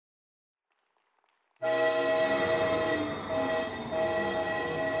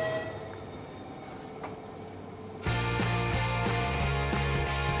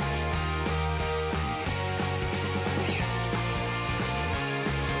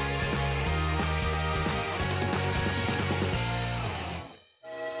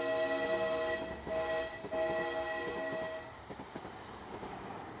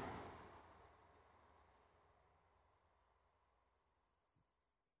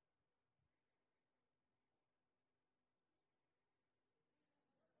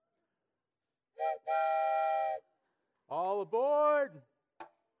All aboard!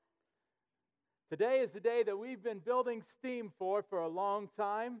 Today is the day that we've been building steam for a long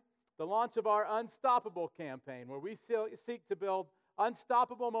time, the launch of our Unstoppable campaign, where we seek to build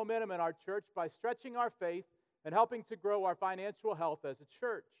unstoppable momentum in our church by stretching our faith and helping to grow our financial health as a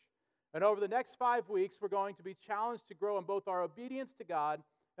church. And over the next 5 weeks, we're going to be challenged to grow in both our obedience to God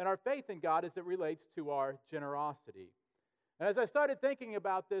and our faith in God as it relates to our generosity. And as I started thinking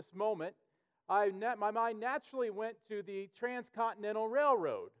about this moment, my mind naturally went to the Transcontinental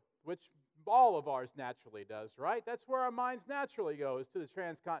Railroad, which all of ours naturally does, right? That's where our minds naturally goes, to the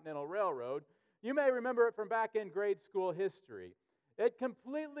Transcontinental Railroad. You may remember it from back in grade school history. It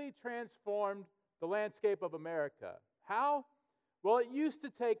completely transformed the landscape of America. How? Well, it used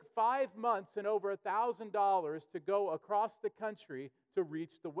to take 5 months and over $1,000 to go across the country to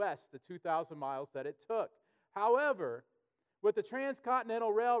reach the West, the 2,000 miles that it took. However, with the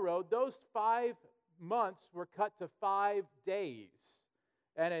Transcontinental Railroad, those 5 months were cut to 5 days.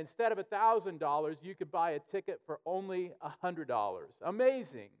 And instead of $1,000, you could buy a ticket for only $100.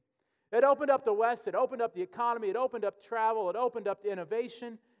 Amazing. It opened up the West, it opened up the economy, it opened up travel, it opened up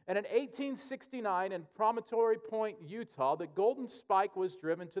innovation. And in 1869, in Promontory Point, Utah, the Golden Spike was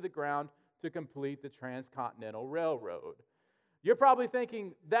driven to the ground to complete the Transcontinental Railroad. You're probably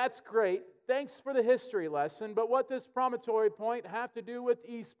thinking, that's great, thanks for the history lesson, but what does Promontory Point have to do with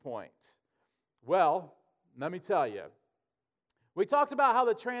East Point? Well, let me tell you. We talked about how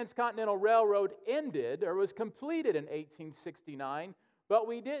the Transcontinental Railroad ended, or was completed in 1869, but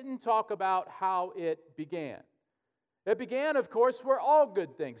we didn't talk about how it began. It began, of course, where all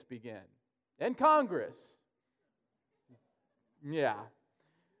good things begin, in Congress. Yeah.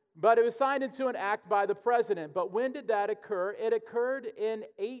 But it was signed into an act by the president. But when did that occur? It occurred in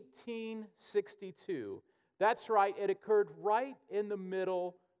 1862. That's right, it occurred right in the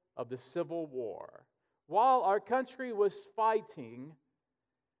middle of the Civil War. While our country was fighting,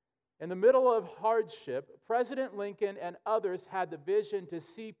 in the middle of hardship, President Lincoln and others had the vision to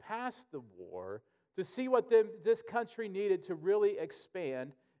see past the war, to see what this country needed to really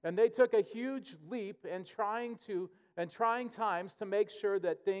expand. And they took a huge leap in trying times to make sure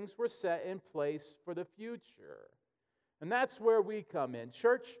that things were set in place for the future. And that's where we come in.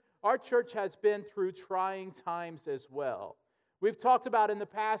 Our church has been through trying times as well. We've talked about in the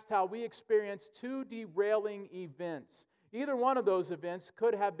past how we experienced 2 derailing events. Either one of those events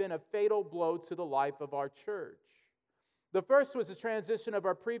could have been a fatal blow to the life of our church. The first was the transition of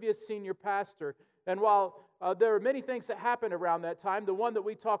our previous senior pastor. And while there are many things that happened around that time, the one that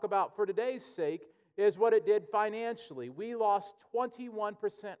we talk about for today's sake is what it did financially. We lost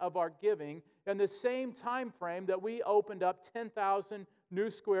 21% of our giving in the same time frame that we opened up 10,000 new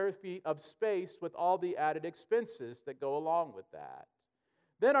square feet of space with all the added expenses that go along with that.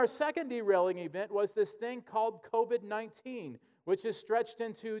 Then our second derailing event was this thing called COVID-19, which is stretched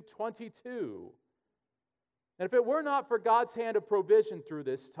into 22. And if it were not for God's hand of provision through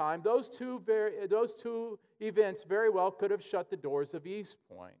this time, those two events very well could have shut the doors of East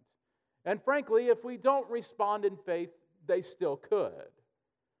Point. And frankly, if we don't respond in faith, they still could.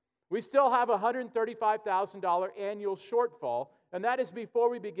 We still have a $135,000 annual shortfall, and that is before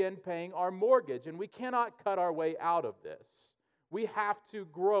we begin paying our mortgage, and we cannot cut our way out of this. We have to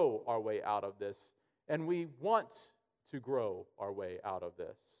grow our way out of this, and we want to grow our way out of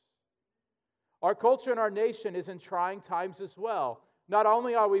this. Our culture and our nation is in trying times as well. Not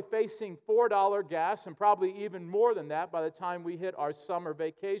only are we facing $4 gas, and probably even more than that by the time we hit our summer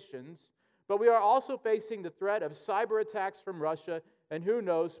vacations, but we are also facing the threat of cyber attacks from Russia, and who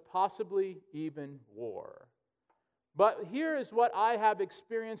knows, possibly even war. But here is what I have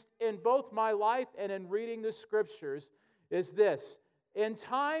experienced in both my life and in reading the Scriptures, is this. In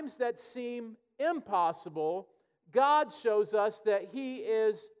times that seem impossible, God shows us that He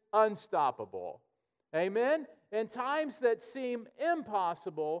is unstoppable. Amen? In times that seem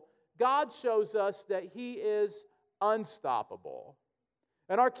impossible, God shows us that He is unstoppable.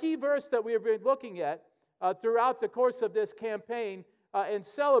 And our key verse that we have been looking at throughout the course of this campaign and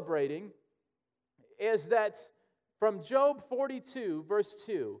celebrating is that from Job 42, verse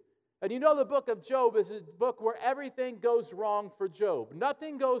 2. And you know the book of Job is a book where everything goes wrong for Job.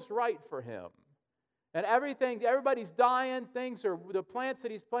 Nothing goes right for him. And everybody's dying, the plants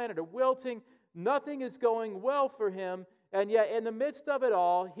that he's planted are wilting, nothing is going well for him, and yet in the midst of it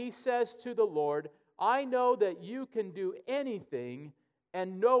all, he says to the Lord, I know that you can do anything,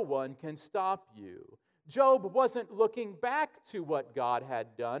 and no one can stop you. Job wasn't looking back to what God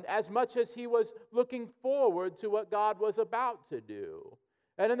had done as much as he was looking forward to what God was about to do.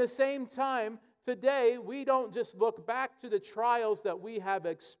 And in the same time, today, we don't just look back to the trials that we have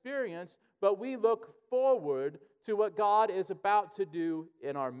experienced, but we look forward to what God is about to do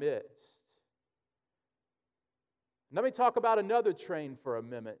in our midst. Let me talk about another train for a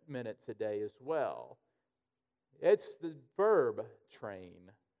minute today as well. It's the verb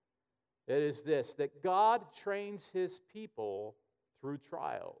train. It is this, that God trains His people through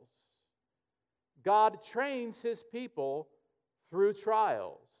trials. God trains His people through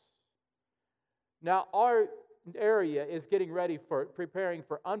trials. Now, our area is getting ready for preparing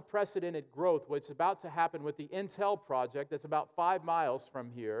for unprecedented growth, which is about to happen with the Intel project that's about 5 miles from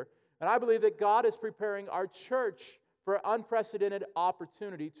here. And I believe that God is preparing our church for an unprecedented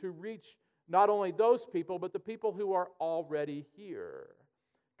opportunity to reach not only those people, but the people who are already here.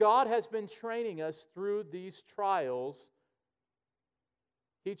 God has been training us through these trials.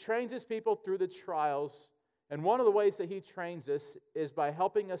 He trains His people through the trials, and one of the ways that He trains us is by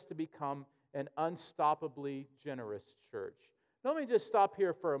helping us to become an unstoppably generous church. Let me just stop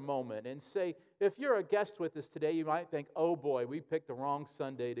here for a moment and say, if you're a guest with us today, you might think, oh boy, we picked the wrong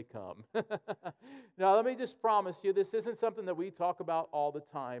Sunday to come. Now, let me just promise you, this isn't something that we talk about all the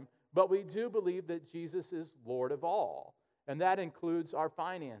time, but we do believe that Jesus is Lord of all, and that includes our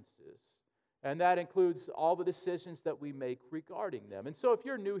finances, and that includes all the decisions that we make regarding them. And so if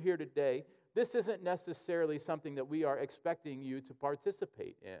you're new here today, this isn't necessarily something that we are expecting you to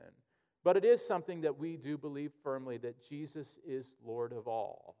participate in. But it is something that we do believe firmly that Jesus is Lord of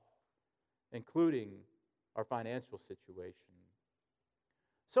all, including our financial situation.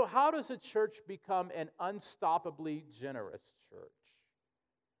 So how does a church become an unstoppably generous church?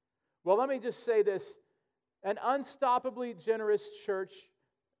 Well, let me just say this. An unstoppably generous church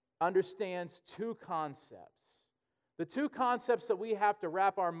understands two concepts. The two concepts that we have to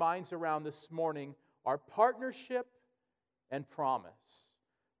wrap our minds around this morning are partnership and promise.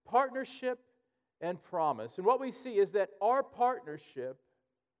 Partnership and promise. And what we see is that our partnership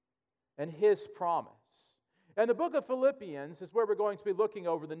and His promise. And the book of Philippians is where we're going to be looking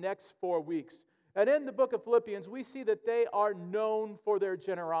over the next 4 weeks. And in the book of Philippians, we see that they are known for their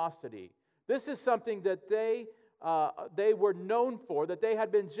generosity. This is something that they were known for, that they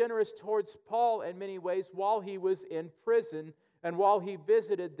had been generous towards Paul in many ways while he was in prison. And while he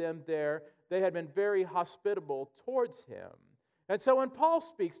visited them there, they had been very hospitable towards him. And so when Paul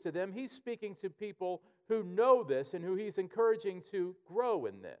speaks to them, he's speaking to people who know this and who he's encouraging to grow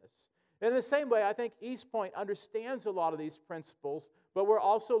in this. In the same way, I think East Point understands a lot of these principles, but we're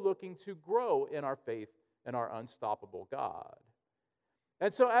also looking to grow in our faith in our unstoppable God.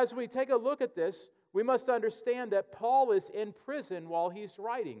 And so as we take a look at this, we must understand that Paul is in prison while he's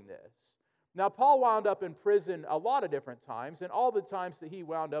writing this. Now, Paul wound up in prison a lot of different times, and all the times that he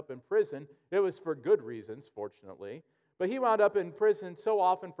wound up in prison, it was for good reasons, fortunately. But he wound up in prison so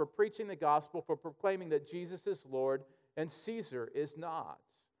often for preaching the gospel, for proclaiming that Jesus is Lord and Caesar is not.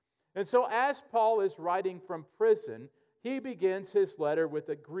 And so as Paul is writing from prison, he begins his letter with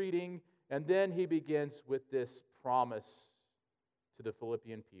a greeting, and then he begins with this promise to the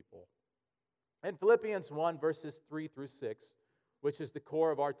Philippian people. In Philippians 1, verses 3 through 6, which is the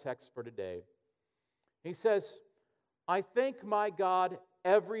core of our text for today, he says, I thank my God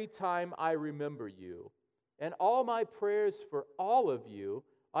every time I remember you. And all my prayers for all of you,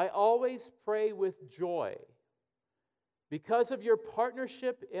 I always pray with joy because of your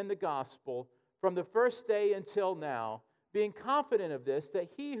partnership in the gospel from the first day until now, being confident of this, that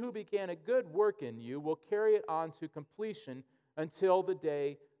he who began a good work in you will carry it on to completion until the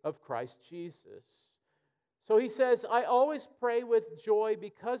day of Christ Jesus. So he says, I always pray with joy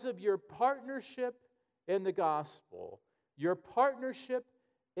because of your partnership in the gospel. Your partnership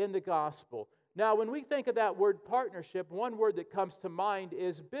in the gospel. Now, when we think of that word partnership, one word that comes to mind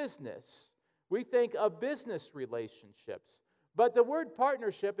is business. We think of business relationships. But the word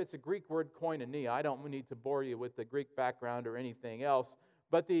partnership, it's a Greek word koinonia. I don't need to bore you with the Greek background or anything else.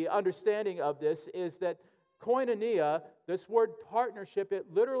 But the understanding of this is that koinonia, this word partnership, it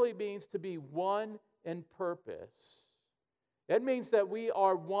literally means to be one in purpose. It means that we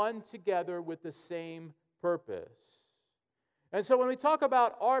are one together with the same purpose. And so when we talk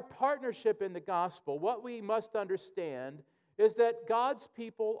about our partnership in the gospel, what we must understand is that God's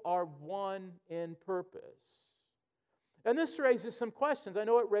people are one in purpose. And this raises some questions. I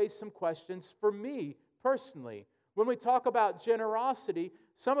know it raised some questions for me personally. When we talk about generosity,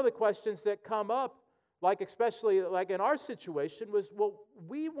 some of the questions that come up, especially in our situation, was, well,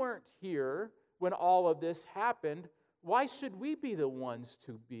 we weren't here when all of this happened. Why should we be the ones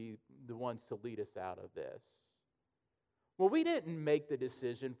to lead us out of this? Well, we didn't make the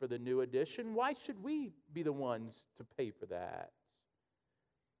decision for the new edition. Why should we be the ones to pay for that?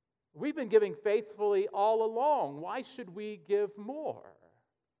 We've been giving faithfully all along. Why should we give more?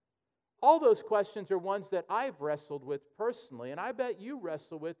 All those questions are ones that I've wrestled with personally, and I bet you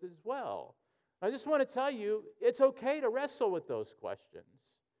wrestle with as well. I just want to tell you, it's okay to wrestle with those questions.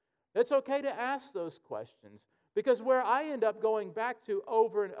 It's okay to ask those questions, because where I end up going back to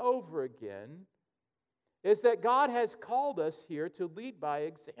over and over again is that God has called us here to lead by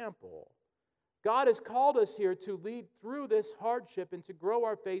example. God has called us here to lead through this hardship and to grow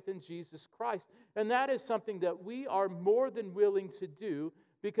our faith in Jesus Christ. And that is something that we are more than willing to do,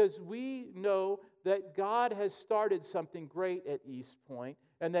 because we know that God has started something great at East Point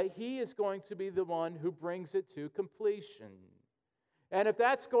and that He is going to be the one who brings it to completion. And if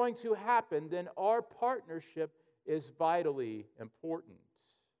that's going to happen, then our partnership is vitally important.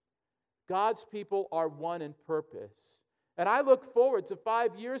 God's people are one in purpose. And I look forward to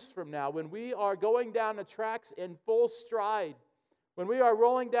 5 years from now when we are going down the tracks in full stride, when we are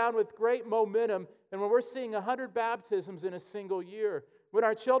rolling down with great momentum, and when we're seeing 100 baptisms in a single year, when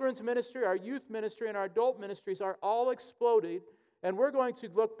our children's ministry, our youth ministry, and our adult ministries are all exploded, and we're going to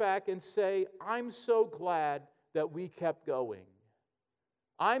look back and say, I'm so glad that we kept going.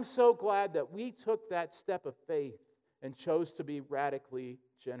 I'm so glad that we took that step of faith and chose to be radically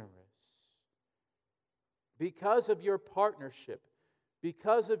generous. Because of your partnership,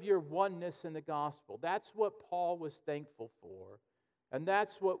 because of your oneness in the gospel. That's what Paul was thankful for. And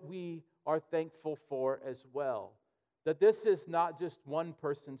that's what we are thankful for as well. That this is not just one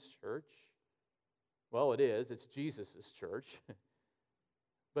person's church. Well, it is. It's Jesus' church.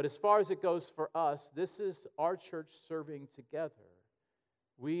 But as far as it goes for us, this is our church serving together.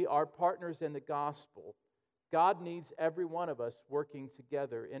 We are partners in the gospel. God needs every one of us working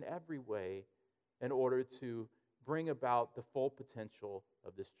together in every way in order to bring about the full potential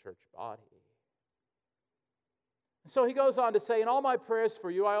of this church body. So he goes on to say, in all my prayers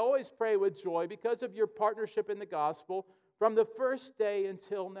for you, I always pray with joy because of your partnership in the gospel from the first day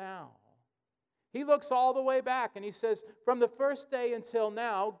until now. He looks all the way back and he says, from the first day until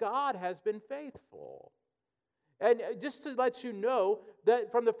now, God has been faithful. And just to let you know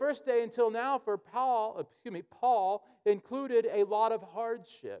that from the first day until now for Paul included a lot of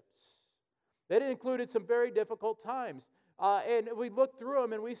hardships. It included some very difficult times. And we look through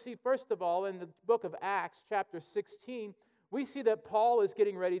them and we see, first of all, in the book of Acts, chapter 16, we see that Paul is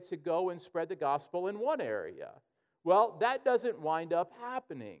getting ready to go and spread the gospel in one area. Well, that doesn't wind up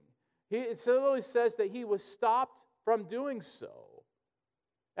happening. It literally says that he was stopped from doing so.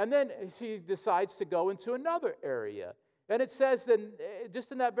 And then he decides to go into another area. And it says that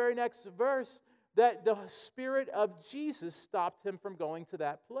just in that very next verse that the Spirit of Jesus stopped him from going to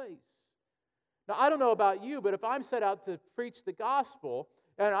that place. Now, I don't know about you, but if I'm set out to preach the gospel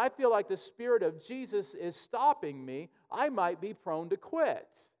and I feel like the Spirit of Jesus is stopping me, I might be prone to quit.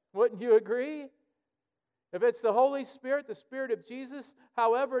 Wouldn't you agree? If it's the Holy Spirit, the Spirit of Jesus,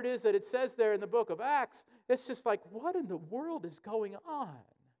 however it is that it says there in the book of Acts, it's just like, what in the world is going on?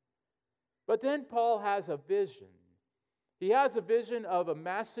 But then Paul has a vision. He has a vision of a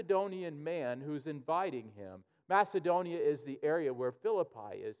Macedonian man who's inviting him. Macedonia is the area where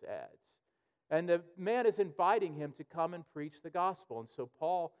Philippi is at. And the man is inviting him to come and preach the gospel. And so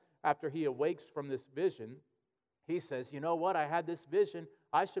Paul, after he awakes from this vision, he says, you know what, I had this vision.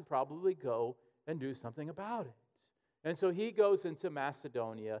 I should probably go and do something about it. And so he goes into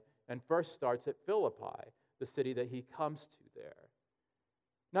Macedonia and first starts at Philippi, the city that he comes to there.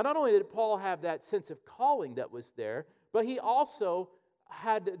 Now, not only did Paul have that sense of calling that was there, but he also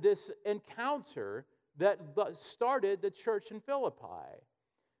had this encounter that started the church in Philippi.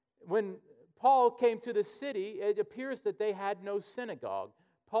 When Paul came to the city, it appears that they had no synagogue.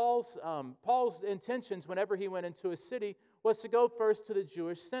 Paul's intentions whenever he went into a city was to go first to the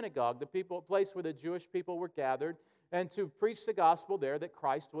Jewish synagogue, the place where the Jewish people were gathered, and to preach the gospel there that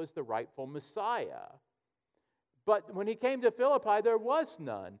Christ was the rightful Messiah. But when he came to Philippi, there was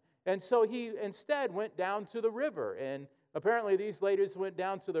none. And so he instead went down to the river. And apparently these ladies went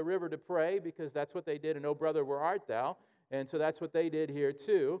down to the river to pray because that's what they did in Oh Brother, Where Art Thou? And so that's what they did here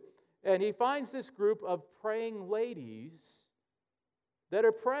too. And he finds this group of praying ladies that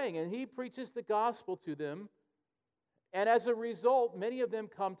are praying. And he preaches the gospel to them. And as a result, many of them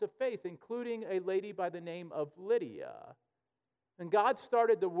come to faith, including a lady by the name of Lydia. And God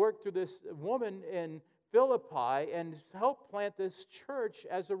started to work through this woman in Philippi and helped plant this church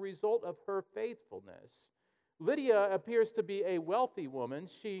as a result of her faithfulness. Lydia appears to be a wealthy woman.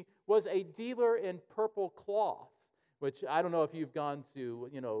 She was a dealer in purple cloth, which I don't know if you've gone to,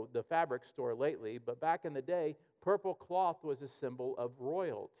 the fabric store lately, but back in the day, purple cloth was a symbol of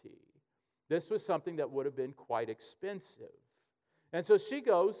royalty. This was something that would have been quite expensive. And so she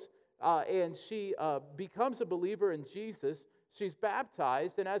goes and she becomes a believer in Jesus. She's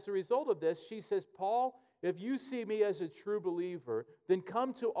baptized, and as a result of this, she says, Paul, if you see me as a true believer, then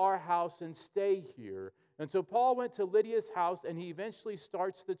come to our house and stay here. And so Paul went to Lydia's house, and he eventually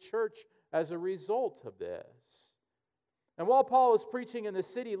starts the church as a result of this. And while Paul is preaching in the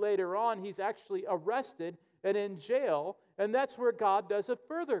city later on, he's actually arrested and in jail, and that's where God does a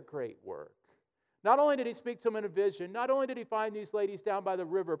further great work. Not only did he speak to him in a vision, not only did he find these ladies down by the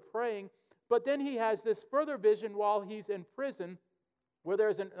river praying, but then he has this further vision while he's in prison, where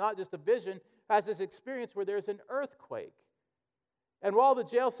there's not just a vision, has this experience where there's an earthquake. And while the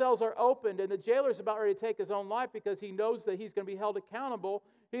jail cells are opened and the jailer's about ready to take his own life because he knows that he's going to be held accountable,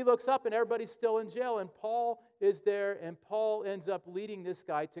 he looks up and everybody's still in jail, and Paul is there, and Paul ends up leading this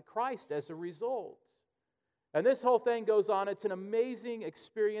guy to Christ as a result. And this whole thing goes on. It's an amazing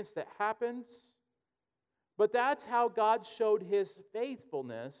experience that happens. But that's how God showed his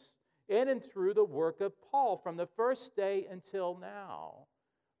faithfulness in and through the work of Paul from the first day until now.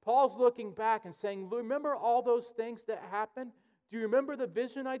 Paul's looking back and saying, remember all those things that happened? Do you remember the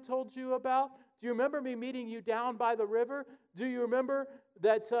vision I told you about? Do you remember me meeting you down by the river? Do you remember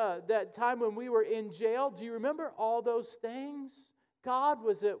that time when we were in jail? Do you remember all those things? God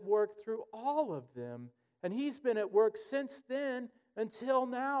was at work through all of them, and he's been at work since then until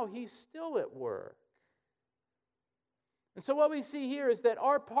now. He's still at work. And so what we see here is that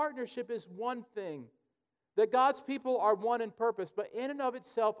our partnership is one thing, that God's people are one in purpose, but in and of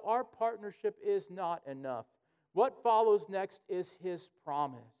itself, our partnership is not enough. What follows next is his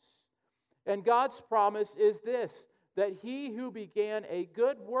promise. And God's promise is this, that he who began a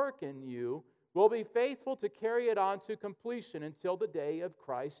good work in you will be faithful to carry it on to completion until the day of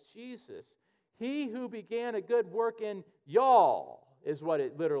Christ Jesus. He who began a good work in y'all is what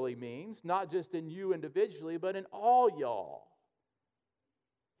it literally means, not just in you individually, but in all y'all.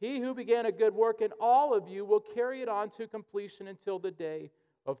 He who began a good work in all of you will carry it on to completion until the day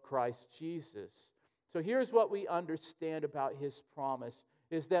of Christ Jesus. So here's what we understand about his promise,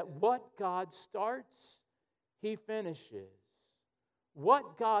 is that what God starts, he finishes.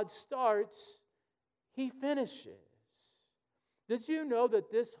 What God starts, he finishes. Did you know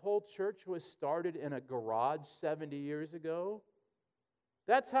that this whole church was started in a garage 70 years ago?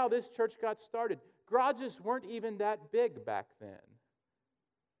 That's how this church got started. Garages weren't even that big back then.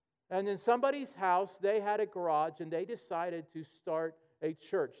 And in somebody's house, they had a garage, and they decided to start a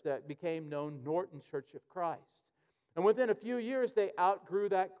church that became known Norton Church of Christ. And within a few years, they outgrew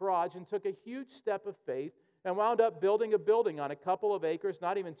that garage and took a huge step of faith and wound up building a building on a couple of acres,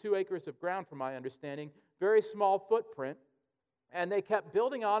 not even 2 acres of ground from my understanding, very small footprint. And they kept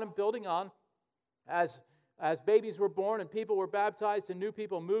building on and building on as babies were born and people were baptized and new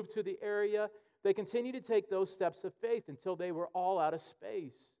people moved to the area. They continued to take those steps of faith until they were all out of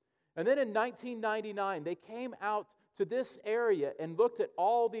space. And then in 1999, they came out to this area and looked at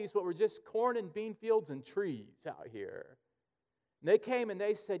all these, what were just corn and bean fields and trees out here. And they came and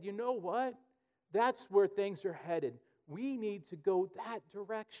they said, you know what? That's where things are headed. We need to go that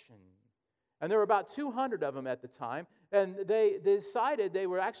direction. And there were about 200 of them at the time. And they decided, they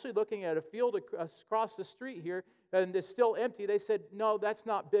were actually looking at a field across the street here, and it's still empty. They said, no, that's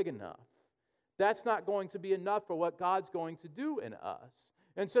not big enough. That's not going to be enough for what God's going to do in us.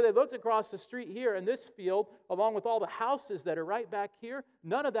 And so they looked across the street here, and this field, along with all the houses that are right back here,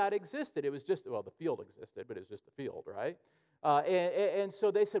 none of that existed. It was just, well, the field existed, but it was just a field, right? And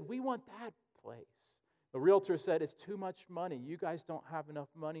so they said, we want that place. The realtor said, it's too much money. You guys don't have enough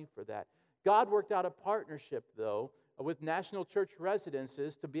money for that. God worked out a partnership, though, with National Church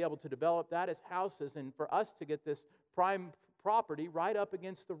Residences to be able to develop that as houses and for us to get this prime property right up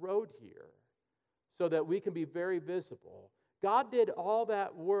against the road here so that we can be very visible. God did all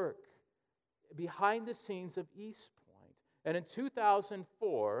that work behind the scenes of East Point. And in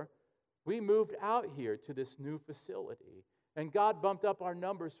 2004, we moved out here to this new facility. And God bumped up our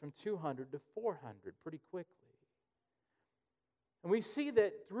numbers from 200 to 400 pretty quickly. And we see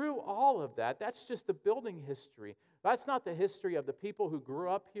that through all of that, that's just the building history. That's not the history of the people who grew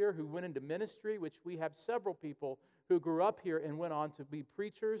up here, who went into ministry, which we have several people who grew up here and went on to be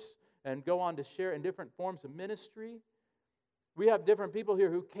preachers and go on to share in different forms of ministry. We have different people here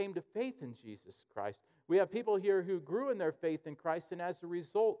who came to faith in Jesus Christ. We have people here who grew in their faith in Christ and as a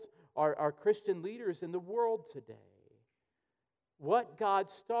result are Christian leaders in the world today. What God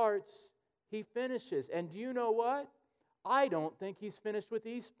starts, he finishes. And do you know what? I don't think he's finished with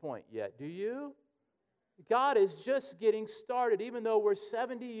East Point yet. Do you? God is just getting started. Even though we're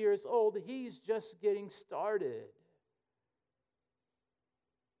 70 years old, he's just getting started.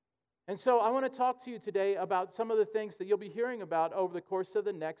 And so I want to talk to you today about some of the things that you'll be hearing about over the course of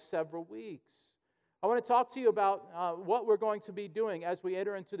the next several weeks. I want to talk to you about what we're going to be doing as we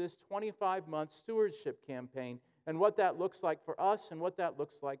enter into this 25-month stewardship campaign and what that looks like for us and what that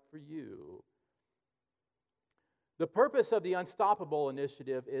looks like for you. The purpose of the Unstoppable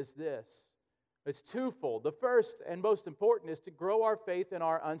Initiative is this. It's twofold. The first and most important is to grow our faith in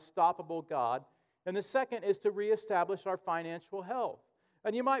our unstoppable God, and the second is to reestablish our financial health.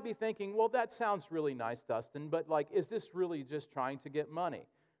 And you might be thinking, well, that sounds really nice, Dustin, but is this really just trying to get money?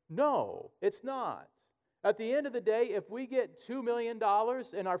 No, it's not. At the end of the day, if we get $2 million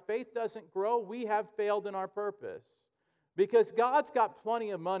and our faith doesn't grow, we have failed in our purpose. Because God's got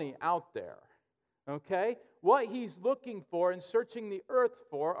plenty of money out there, okay? What He's looking for and searching the earth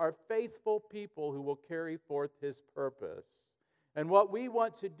for are faithful people who will carry forth His purpose. And what we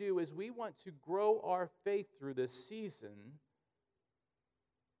want to do is we want to grow our faith through this season.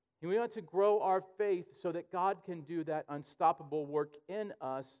 And we want to grow our faith so that God can do that unstoppable work in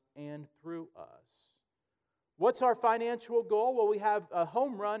us and through us. What's our financial goal? Well, we have a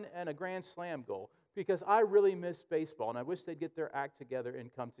home run and a grand slam goal because I really miss baseball, and I wish they'd get their act together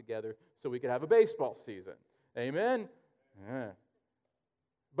and come together so we could have a baseball season. Amen? Yeah.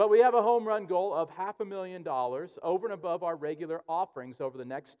 But we have a home run goal of $500,000 over and above our regular offerings over the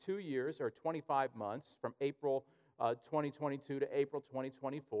next 2 years or 25 months from April 2022 to April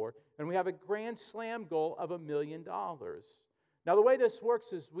 2024, and we have a grand slam goal of $1 million. Now, the way this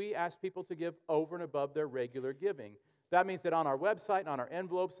works is we ask people to give over and above their regular giving. That means that on our website, on our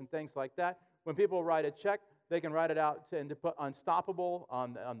envelopes and things like that, when people write a check, they can write it out and to put Unstoppable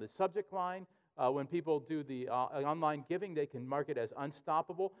on the subject line. When people do the online giving, they can mark it as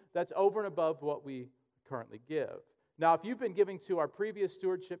Unstoppable. That's over and above what we currently give. Now, if you've been giving to our previous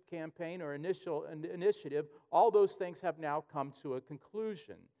stewardship campaign or initial initiative, all those things have now come to a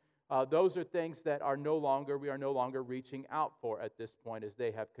conclusion. Those are things that we are no longer reaching out for at this point as they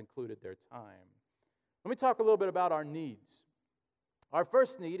have concluded their time. Let me talk a little bit about our needs. Our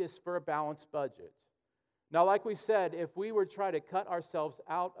first need is for a balanced budget. Now, like we said, if we were trying to cut ourselves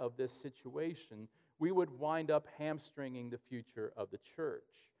out of this situation, we would wind up hamstringing the future of the church.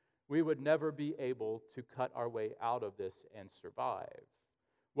 We would never be able to cut our way out of this and survive.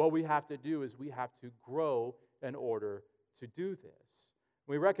 What we have to do is we have to grow in order to do this.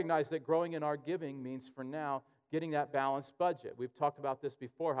 We recognize that growing in our giving means, for now, getting that balanced budget. We've talked about this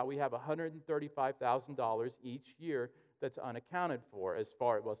before, how we have $135,000 each year that's unaccounted for it's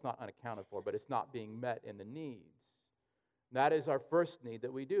not unaccounted for, but it's not being met in the needs. That is our first need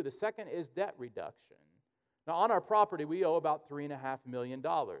that we do. The second is debt reduction. Now, on our property, we owe about $3.5 million.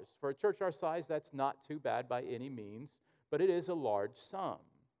 For a church our size, that's not too bad by any means, but it is a large sum.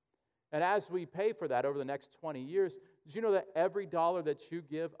 And as we pay for that over the next 20 years, did you know that every dollar that you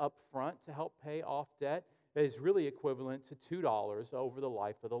give up front to help pay off debt is really equivalent to $2 over the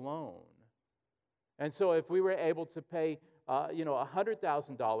life of the loan? And so if we were able to pay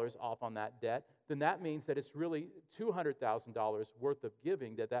 $100,000 off on that debt, then that means that it's really $200,000 worth of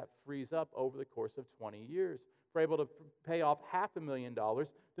giving that frees up over the course of 20 years. If we're able to pay off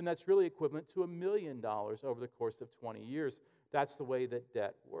 $500,000, then that's really equivalent to $1 million over the course of 20 years. That's the way that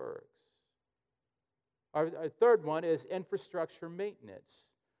debt works. Our third one is infrastructure maintenance.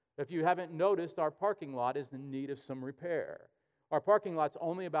 If you haven't noticed, our parking lot is in need of some repair. Our parking lot's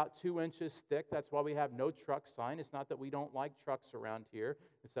only about 2 inches thick. That's why we have no truck sign. It's not that we don't like trucks around here.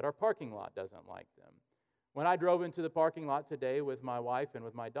 It's that our parking lot doesn't like them. When I drove into the parking lot today with my wife and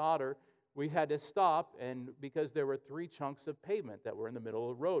with my daughter, we had to stop because there were 3 chunks of pavement that were in the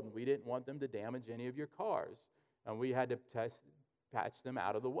middle of the road, and we didn't want them to damage any of your cars. And we had to patch them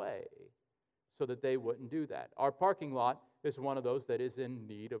out of the way so that they wouldn't do that. Our parking lot is one of those that is in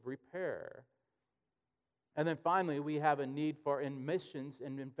need of repair. And then finally, we have a need for missions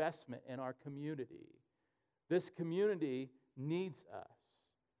and investment in our community. This community needs us.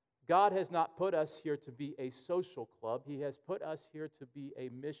 God has not put us here to be a social club. He has put us here to be a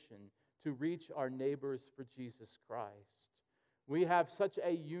mission, to reach our neighbors for Jesus Christ. We have such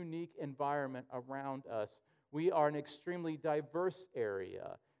a unique environment around us. We are an extremely diverse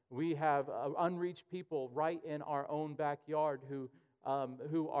area. We have unreached people right in our own backyard who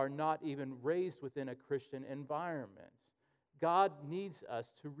are not even raised within a Christian environment. God needs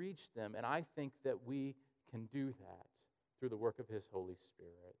us to reach them, and I think that we can do that through the work of His Holy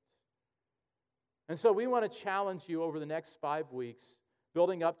Spirit. And so we want to challenge you over the next 5 weeks,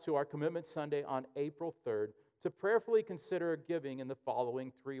 building up to our Commitment Sunday on April 3rd, to prayerfully consider giving in the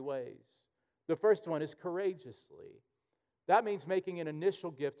following 3 ways. The first one is courageously. That means making an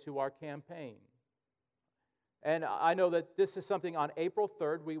initial gift to our campaign. And I know that this is something on April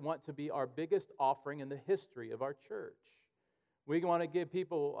 3rd we want to be our biggest offering in the history of our church. We want to give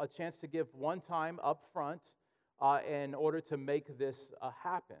people a chance to give one time up front in order to make this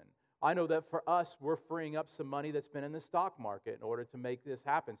happen. I know that for us, we're freeing up some money that's been in the stock market in order to make this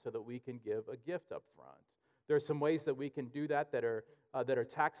happen so that we can give a gift up front. There are some ways that we can do that are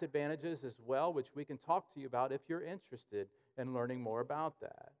tax advantages as well, which we can talk to you about if you're interested in learning more about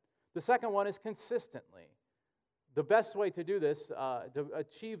that. The second one is consistently. The best way to do this, to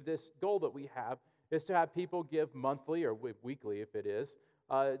achieve this goal that we have, is to have people give monthly or weekly, if it is,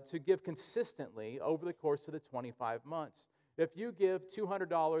 to give consistently over the course of the 25 months. If you give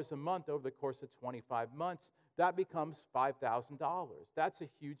 $200 a month over the course of 25 months, that becomes $5,000. That's a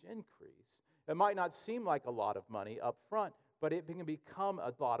huge increase. It might not seem like a lot of money up front, but it can become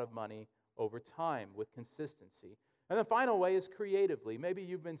a lot of money over time with consistency. And the final way is creatively. Maybe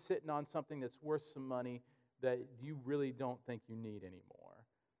you've been sitting on something that's worth some money that you really don't think you need anymore,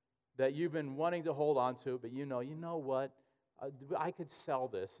 that you've been wanting to hold on to, but you know what, I could sell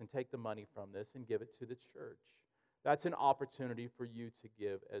this and take the money from this and give it to the church. That's an opportunity for you to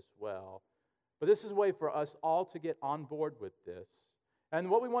give as well. But this is a way for us all to get on board with this. And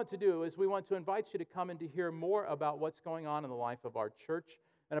what we want to do is we want to invite you to come and to hear more about what's going on in the life of our church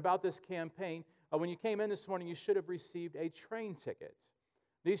and about this campaign. When you came in this morning, you should have received a train ticket.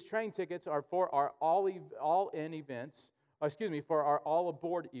 These train tickets are for our all-in events, for our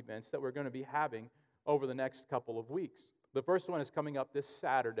all-aboard events that we're going to be having over the next couple of weeks. The first one is coming up this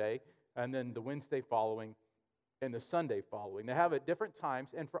Saturday, and then the Wednesday following, and the Sunday following. They have at different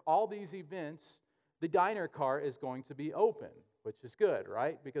times, and for all these events, the diner car is going to be open, which is good,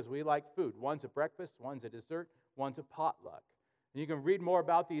 right? Because we like food. One's a breakfast, one's a dessert, one's a potluck. And you can read more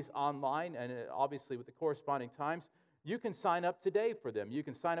about these online, and obviously with the corresponding times. You can sign up today for them. You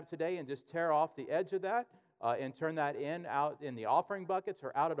can sign up today and just tear off the edge of that and turn that out in the offering buckets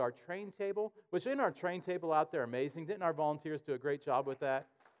or out at our train table, which in our train table out there, amazing. Didn't our volunteers do a great job with that?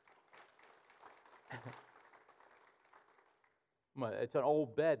 It's an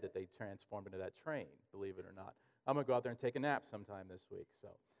old bed that they transformed into that train, believe it or not. I'm going to go out there and take a nap sometime this week.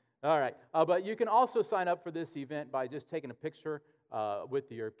 All right. But you can also sign up for this event by just taking a picture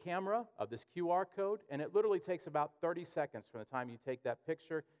with your camera of this QR code, and it literally takes about 30 seconds from the time you take that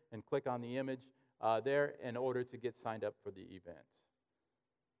picture and click on the image there in order to get signed up for the event.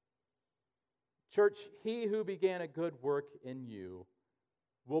 Church, he who began a good work in you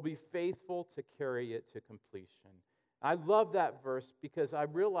will be faithful to carry it to completion. I love that verse because I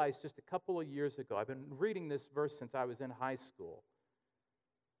realized just a couple of years ago, I've been reading this verse since I was in high school,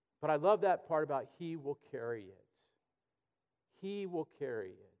 but I love that part about he will carry it. He will carry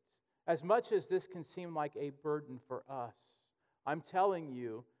it. As much as this can seem like a burden for us, I'm telling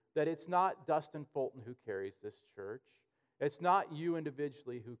you that it's not Dustin Fulton who carries this church. It's not you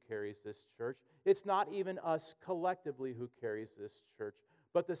individually who carries this church. It's not even us collectively who carries this church.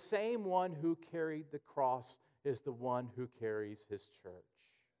 But the same one who carried the cross is the one who carries his church.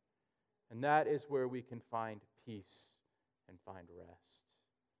 And that is where we can find peace and find rest.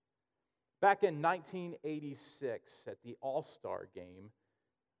 Back in 1986 at the All-Star game,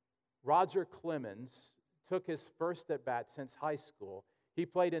 Roger Clemens took his first at-bat since high school. He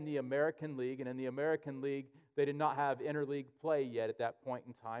played in the American League, and in the American League, they did not have interleague play yet at that point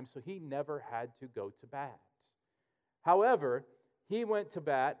in time, so he never had to go to bat. However, he went to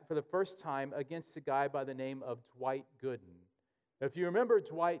bat for the first time against a guy by the name of Dwight Gooden. If you remember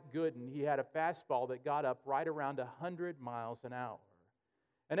Dwight Gooden, he had a fastball that got up right around 100 miles an hour.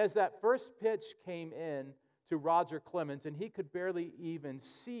 And as that first pitch came in to Roger Clemens, and he could barely even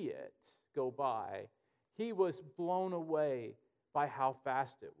see it go by, he was blown away by how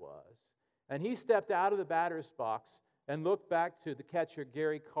fast it was. And he stepped out of the batter's box and looked back to the catcher,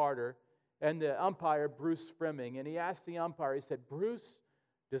 Gary Carter, and the umpire, Bruce Fremming. And he asked the umpire, he said, "Bruce,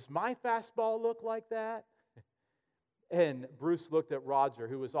 does my fastball look like that?" And Bruce looked at Roger,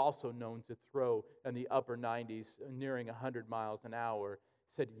 who was also known to throw in the upper 90s, nearing 100 miles an hour,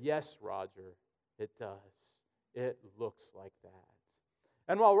 said, "Yes, Roger, it does. It looks like that."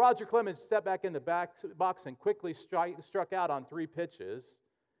 And while Roger Clemens stepped back in the box and quickly struck out on 3 pitches,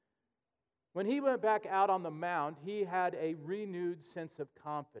 when he went back out on the mound, he had a renewed sense of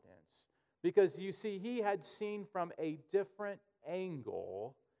confidence. Because, you see, he had seen from a different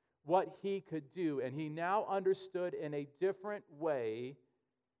angle what he could do, and he now understood in a different way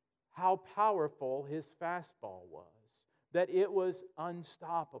how powerful his fastball was, that it was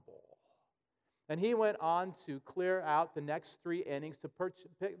unstoppable. And he went on to clear out the next 3 innings, to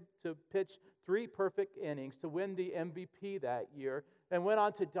pitch 3 perfect innings, to win the MVP that year, and went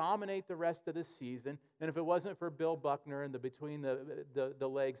on to dominate the rest of the season. And if it wasn't for Bill Buckner and the between the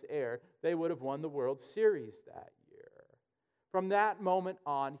legs air, they would have won the World Series that year. From that moment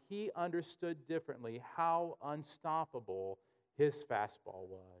on, he understood differently how unstoppable his fastball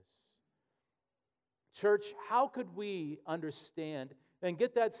was. Church, how could we understand and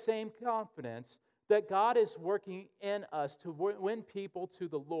get that same confidence that God is working in us to win people to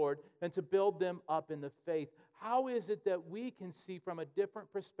the Lord and to build them up in the faith? How is it that we can see from a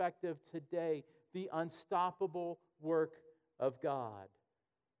different perspective today the unstoppable work of God?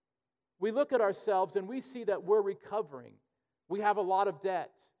 We look at ourselves and we see that we're recovering. We have a lot of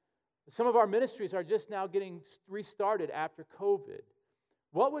debt. Some of our ministries are just now getting restarted after COVID.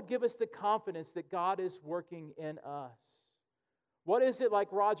 What would give us the confidence that God is working in us? What is it, like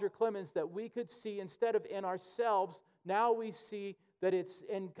Roger Clemens, that we could see instead of in ourselves, now we see that it's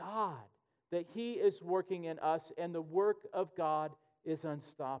in God, that He is working in us, and the work of God is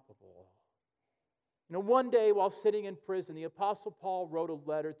unstoppable. You know, one day while sitting in prison, the Apostle Paul wrote a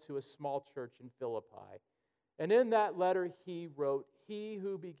letter to a small church in Philippi. And in that letter he wrote, "He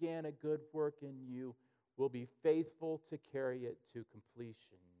who began a good work in you will be faithful to carry it to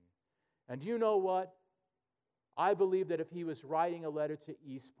completion." And you know what? I believe that if he was writing a letter to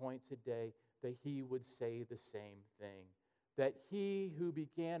East Point today, that he would say the same thing. That he who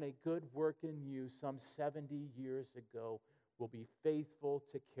began a good work in you some 70 years ago will be faithful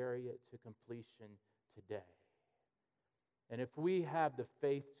to carry it to completion today. And if we have the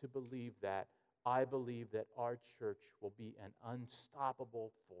faith to believe that, I believe that our church will be an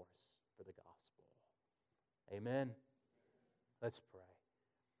unstoppable force for the gospel. Amen. Let's pray.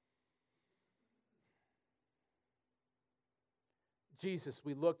 Jesus,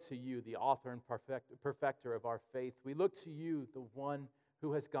 we look to you, the author and perfecter of our faith. We look to you, the one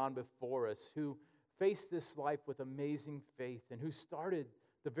who has gone before us, who faced this life with amazing faith, and who started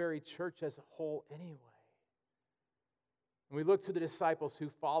the very church as a whole anyway. And we look to the disciples who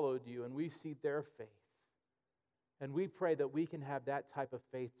followed you, and we see their faith. And we pray that we can have that type of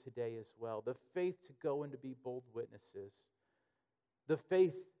faith today as well. The faith to go and to be bold witnesses. The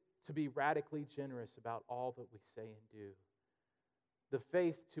faith to be radically generous about all that we say and do. The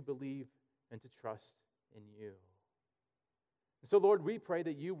faith to believe and to trust in you. And so, Lord, we pray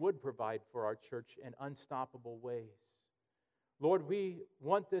that you would provide for our church in unstoppable ways. Lord, we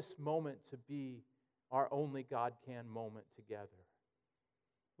want this moment to be our only God can moment together.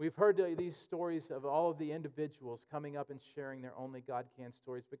 We've heard these stories of all of the individuals coming up and sharing their only God can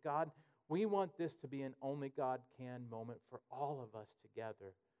stories. But God, we want this to be an only God can moment for all of us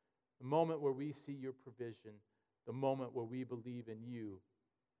together. The moment where we see your provision. The moment where we believe in you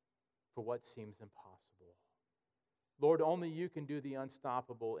for what seems impossible. Lord, only you can do the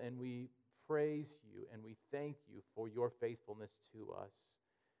unstoppable, and we praise you and we thank you for your faithfulness to us.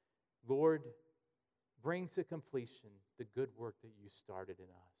 Lord, bring to completion the good work that you started in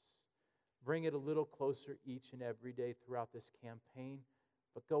us. Bring it a little closer each and every day throughout this campaign,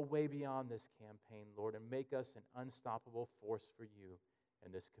 but go way beyond this campaign, Lord, and make us an unstoppable force for you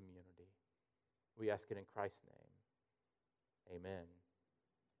in this community. We ask it in Christ's name. Amen.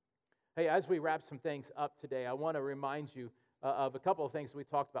 Hey, as we wrap some things up today, I want to remind you of a couple of things we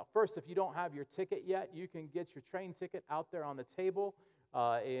talked about. First, if you don't have your ticket yet, you can get your train ticket out there on the table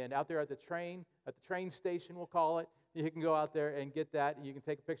and out there at the train station, we'll call it. You can go out there and get that. You can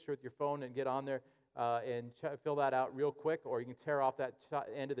take a picture with your phone and get on there and fill that out real quick, or you can tear off that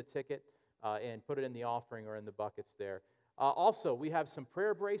end of the ticket and put it in the offering or in the buckets there. Also, we have some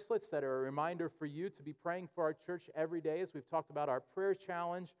prayer bracelets that are a reminder for you to be praying for our church every day. As we've talked about our prayer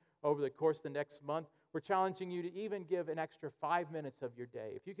challenge over the course of the next month, we're challenging you to even give an extra 5 minutes of your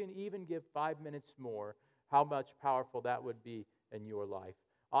day. If you can even give 5 minutes more, how much powerful that would be in your life.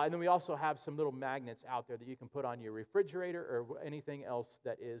 And then we also have some little magnets out there that you can put on your refrigerator or anything else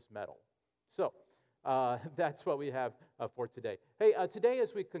that is metal. So, that's what we have for today. Hey, today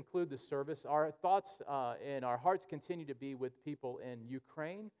as we conclude the service, our thoughts and our hearts continue to be with people in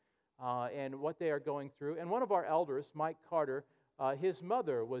Ukraine and what they are going through. And one of our elders, Mike Carter, his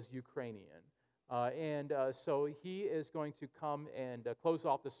mother was Ukrainian. So he is going to come and close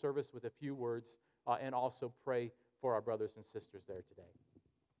off the service with a few words and also pray for our brothers and sisters there today.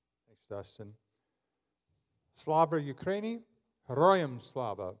 Thanks, Dustin. Slava Ukraini, Heroyam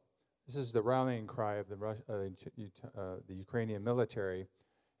Slava. This is the rallying cry of the Ukrainian military,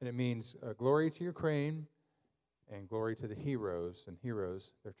 and it means glory to Ukraine and glory to the heroes and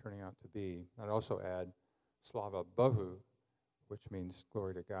heroes they're turning out to be. I'd also add Slava Bohu, which means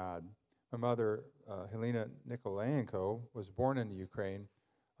glory to God. My mother, Helena Nikolayenko, was born in the Ukraine,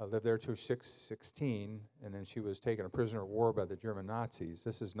 lived there till 16, and then she was taken a prisoner of war by the German Nazis.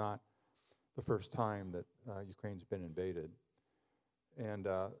 This is not the first time that Ukraine's been invaded. And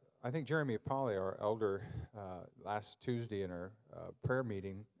I think Jeremy Polly, our elder, last Tuesday in our prayer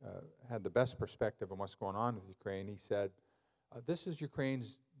meeting, had the best perspective on what's going on with Ukraine. He said, this is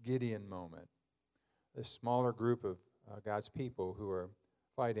Ukraine's Gideon moment. This smaller group of God's people who are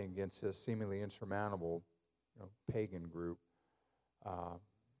fighting against this seemingly insurmountable, pagan group,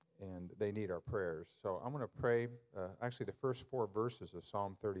 and they need our prayers. So I'm going to pray, actually the first 4 verses of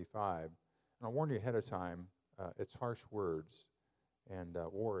Psalm 35, and I'll warn you ahead of time, it's harsh words, and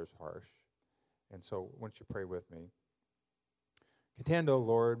war is harsh. And so won't you pray with me? Contend, O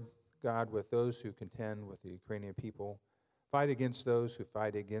Lord, God, with those who contend with the Ukrainian people. Fight against those who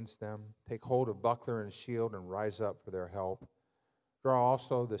fight against them. Take hold of buckler and shield and rise up for their help. Draw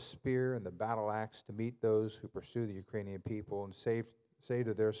also the spear and the battle axe to meet those who pursue the Ukrainian people and say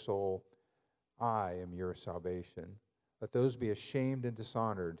to their soul, I am your salvation. Let those be ashamed and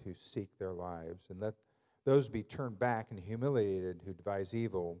dishonored who seek their lives, and let those be turned back and humiliated who devise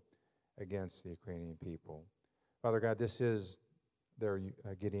evil against the Ukrainian people. Father God, this is their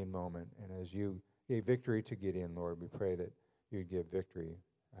Gideon moment, and as you gave victory to Gideon, Lord, we pray that you give victory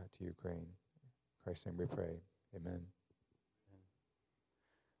to Ukraine. In Christ's name we pray. Amen.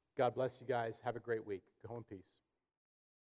 God bless you guys. Have a great week. Go in peace.